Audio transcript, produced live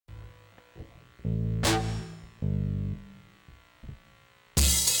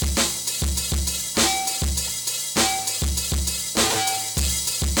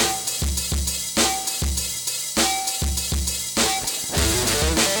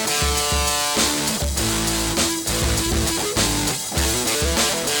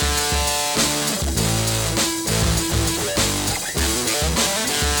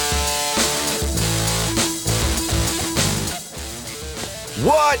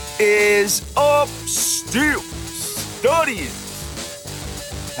is up, Steel Studies?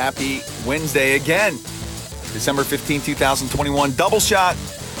 Happy Wednesday again. December 15, 2021. Double shot.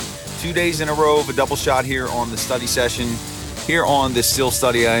 2 days in a row of a double shot here on the study session. Here on the Still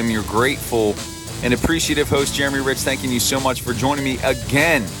Study, I am your grateful and appreciative host, Jeremy Rich. Thanking you so much for joining me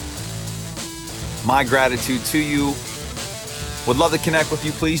again. My gratitude to you. Would love to connect with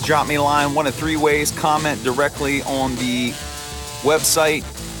you. Please drop me a line. One of three ways. Comment directly on the website.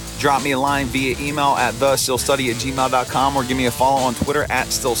 Drop me a line via email at thestillstudy@gmail.com or give me a follow on Twitter at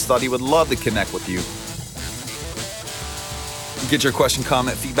stillstudy. Would love to connect with you. Get your question,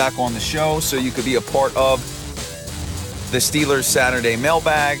 comment, feedback on the show so you could be a part of the Steelers Saturday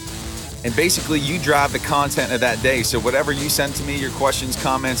mailbag. And basically, you drive the content of that day. So whatever you send to me, your questions,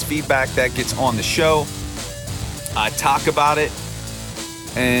 comments, feedback, that gets on the show. I talk about it,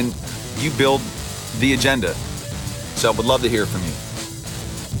 and you build the agenda. So I would love to hear from you.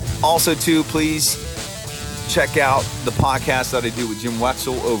 Also, too, please check out the podcast that I do with Jim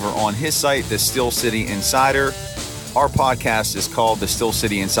Wetzel over on his site, The Steel City Insider. Our podcast is called The Steel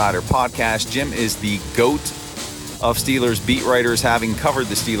City Insider Podcast. Jim is the GOAT of Steelers beat writers, having covered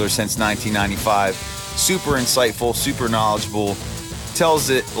the Steelers since 1995. Super insightful, super knowledgeable, tells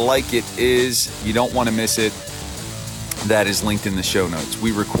it like it is. You don't want to miss it. That is linked in the show notes.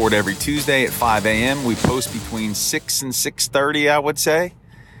 We record every Tuesday at 5 a.m. We post between 6 and 6:30, I would say.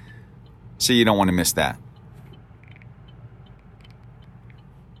 So you don't want to miss that.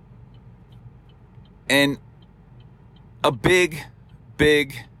 And a big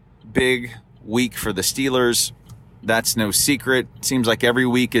week for the Steelers. That's no secret. Seems like every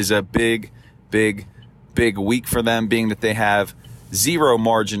week is a big week for them, being that they have zero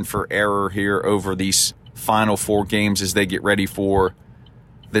margin for error here over these final four games as they get ready for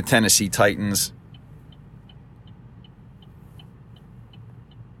the Tennessee Titans.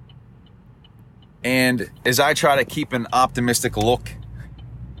 And as I try to keep an optimistic look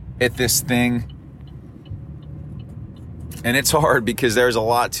at this thing, and it's hard because there's a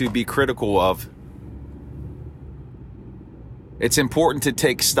lot to be critical of, it's important to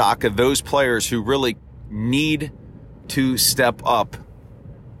take stock of those players who really need to step up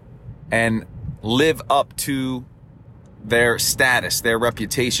and live up to their status, their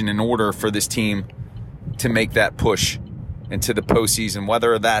reputation, in order for this team to make that push into the postseason,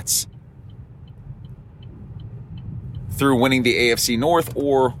 whether that's through winning the AFC North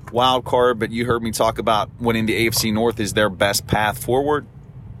or wild card. But you heard me talk about winning the AFC North is their best path forward.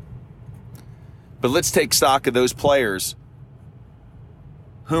 But let's take stock of those players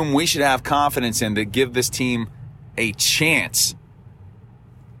whom we should have confidence in, that give this team a chance,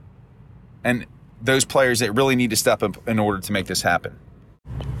 and those players that really need to step up in order to make this happen.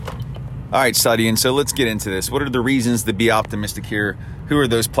 All right, study. And so let's get into this. What are the reasons to be optimistic here? Who are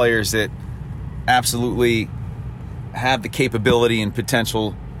those players that absolutely have the capability and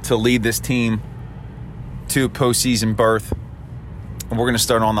potential to lead this team to a postseason berth? And we're going to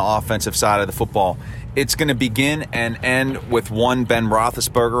start on the offensive side of the football. It's going to begin and end with one Ben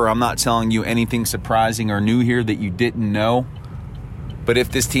Roethlisberger. I'm not telling you anything surprising or new here that you didn't know. But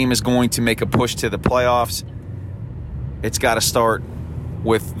if this team is going to make a push to the playoffs, it's got to start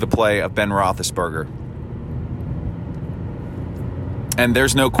with the play of Ben Roethlisberger. And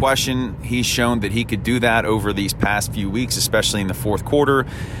there's no question he's shown that he could do that over these past few weeks, especially in the fourth quarter.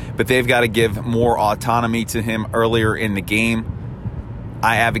 But they've got to give more autonomy to him earlier in the game.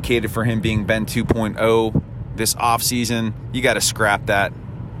 I advocated for him being Ben 2.0 this offseason. You got to scrap that.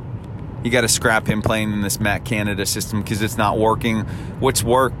 You got to scrap him playing in this Matt Canada system because it's not working. What's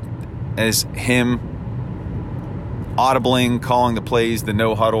worked is him audibling, calling the plays, the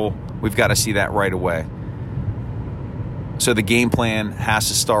no huddle. We've got to see that right away. So the game plan has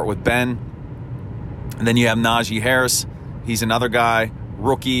to start with Ben. And then you have Najee Harris. He's another guy,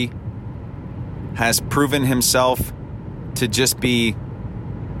 rookie, has proven himself to just be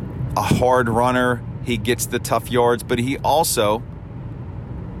a hard runner. He gets the tough yards, but he also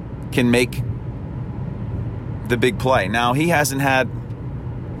can make the big play. Now, he hasn't had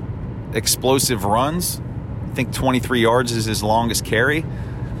explosive runs. I think 23 yards is his longest carry,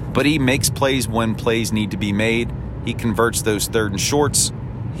 but he makes plays when plays need to be made. He converts those third and shorts.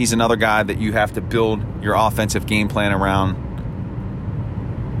 He's another guy that you have to build your offensive game plan around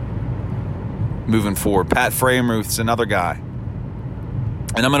moving forward. Pat Freiermuth's another guy.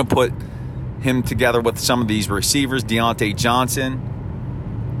 And I'm going to put him together with some of these receivers, Deontay Johnson.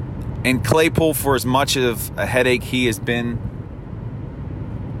 And Claypool, for as much of a headache he has been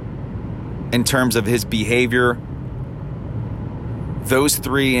in terms of his behavior, those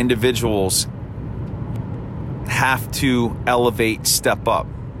three individuals have to elevate, step up.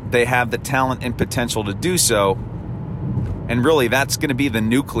 they have the talent and potential to do so. And really, that's going to be the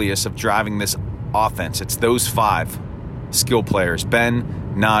nucleus of driving this offense. It's those 5 skill players: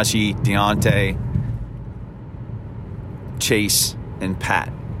 Ben, Najee, Deontay, Chase, and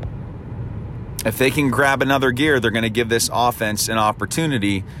Pat. If they can grab another gear, they're going to give this offense an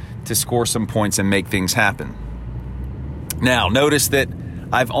opportunity to score some points and make things happen. Now, notice that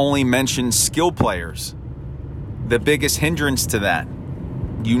I've only mentioned skill players. The biggest hindrance to that,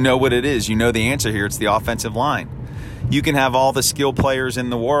 you know what it is. You know the answer here. It's the offensive line. You can have all the skill players in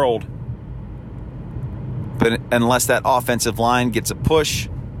the world, but unless that offensive line gets a push,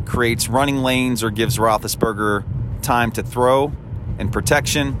 creates running lanes, or gives Roethlisberger time to throw and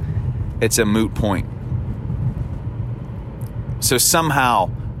protection, it's a moot point. So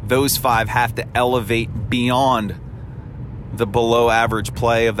somehow those 5 have to elevate beyond the below average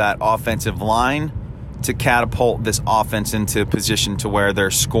play of that offensive line to catapult this offense into a position to where they're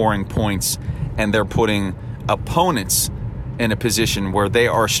scoring points and they're putting opponents in a position where they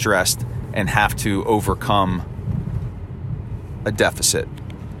are stressed and have to overcome a deficit.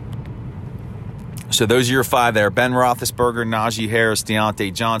 So those are your 5 there: Ben Roethlisberger, Najee Harris,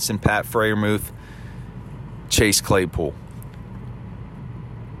 Deontay Johnson, Pat Freiermuth, Chase Claypool.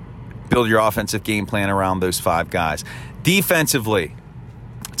 Build your offensive game plan around those 5 guys. Defensively,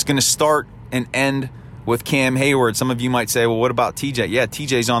 it's going to start and end with Cam Hayward. Some of you might say, well, what about TJ? Yeah,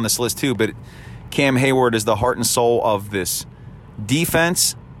 TJ's on this list too, but Cam Hayward is the heart and soul of this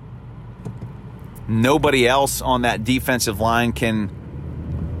defense. Nobody else on that defensive line can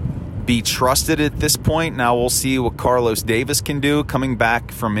be trusted at this point. Now we'll see what Carlos Davis can do coming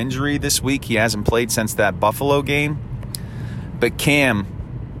back from injury this week. He hasn't played since that Buffalo game. But Cam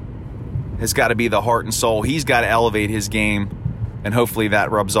has got to be the heart and soul. He's got to elevate his game, and hopefully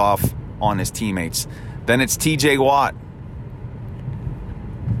that rubs off on his teammates. Then it's TJ Watt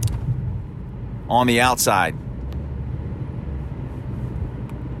on the outside.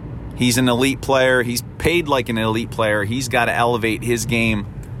 He's an elite player. He's paid like an elite player. He's got to elevate his game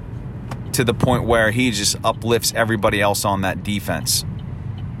to the point where he just uplifts everybody else on that defense.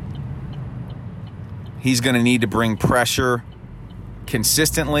 He's going to need to bring pressure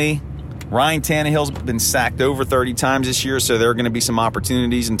consistently. Ryan Tannehill's been sacked over 30 times this year, so there are going to be some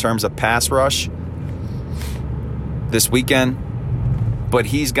opportunities in terms of pass rush this weekend. But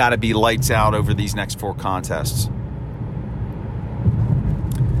he's got to be lights out over these next 4 contests.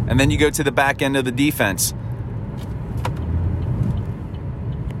 And then you go to the back end of the defense.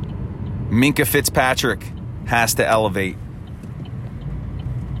 Minkah Fitzpatrick has to elevate.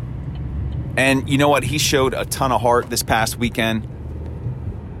 And you know what? He showed a ton of heart this past week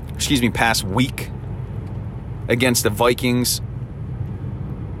against the Vikings.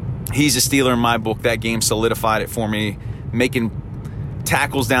 He's a Steeler in my book. That game solidified it for me. Making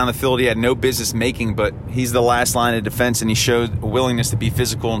tackles down the field he had no business making, but he's the last line of defense, and he showed a willingness to be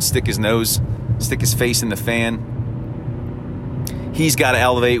physical and stick his face in the fan. He's got to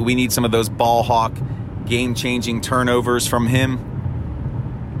elevate. We need some of those ball hawk, game-changing turnovers from him.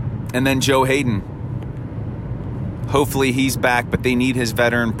 And then Joe Hayden. Hopefully he's back, but they need his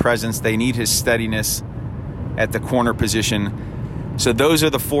veteran presence. They need his steadiness at the corner position. So those are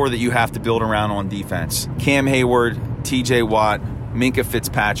the 4 that you have to build around on defense. Cam Hayward, TJ Watt, Minkah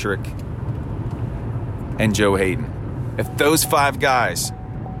Fitzpatrick, and Joe Hayden. If those 5 guys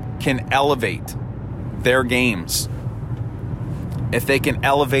can elevate their games, if they can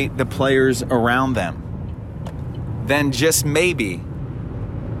elevate the players around them, then just maybe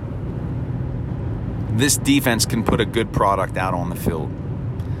this defense can put a good product out on the field.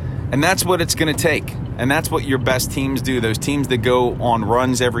 And that's what it's going to take. And that's what your best teams do. Those teams that go on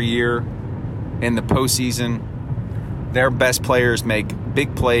runs every year in the postseason, their best players make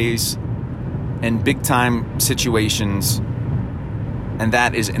big plays in big-time situations. And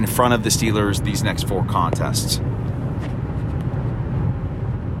that is in front of the Steelers these next 4 contests.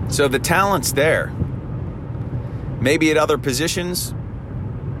 So the talent's there. Maybe at other positions.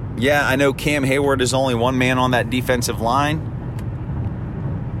 Yeah, I know Cam Hayward is only one man on that defensive line.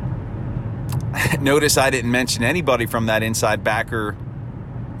 Notice I didn't mention anybody from that inside backer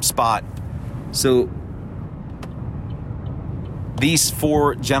spot. So these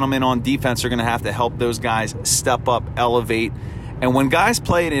 4 gentlemen on defense are going to have to help those guys step up, elevate. And when guys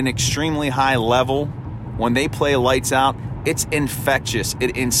play at an extremely high level, when they play lights out, it's infectious.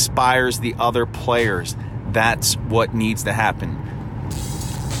 It inspires the other players. That's what needs to happen.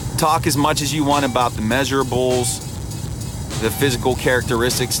 Talk as much as you want about the measurables, the physical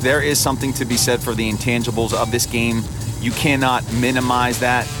characteristics. There is something to be said for the intangibles of this game. You cannot minimize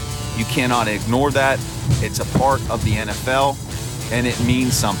that. You cannot ignore that. It's a part of the NFL. and it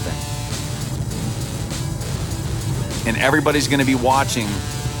means something. And everybody's going to be watching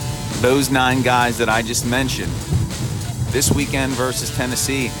those 9 guys that I just mentioned this weekend versus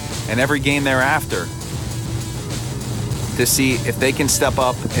Tennessee and every game thereafter to see if they can step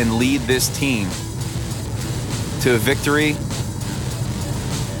up and lead this team to a victory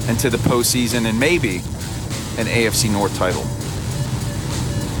and to the postseason and maybe an AFC North title.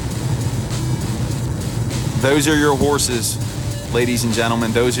 Those are your horses, ladies and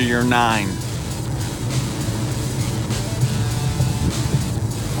gentlemen. Those are your 9.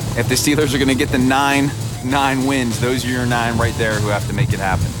 If the Steelers are going to get the 9 wins, those are your 9 right there who have to make it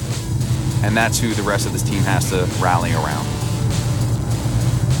happen. And that's who the rest of this team has to rally around.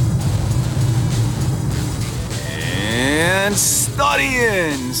 And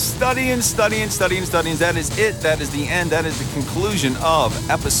studying. That is it. That is the end. That is the conclusion of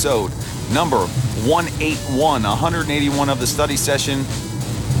episode number 181 of the study session.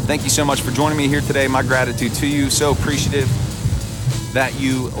 Thank you so much for joining me here today. My gratitude to you. So appreciative that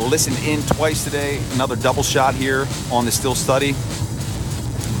you listened in twice today. Another double shot here on the Still Study.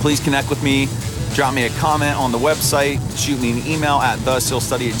 Please connect with me. Drop me a comment on the website. Shoot me an email at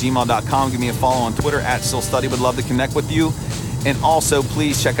thestillstudy@gmail.com. Give me a follow on Twitter at stillstudy. Would love to connect with you. And also,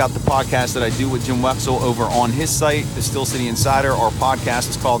 please check out the podcast that I do with Jim Wexel over on his site, The Still City Insider. Our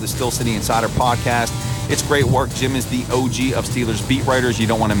podcast is called The Still City Insider Podcast. It's great work. Jim is the OG of Steelers beat writers. You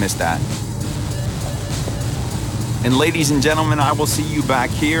don't want to miss that. And ladies and gentlemen, I will see you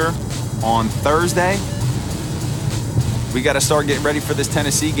back here on Thursday. We got to start getting ready for this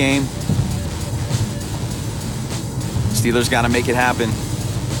Tennessee game. Steelers got to make it happen.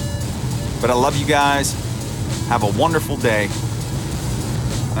 But I love you guys. Have a wonderful day.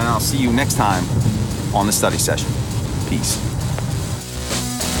 And I'll see you next time on the study session. Peace.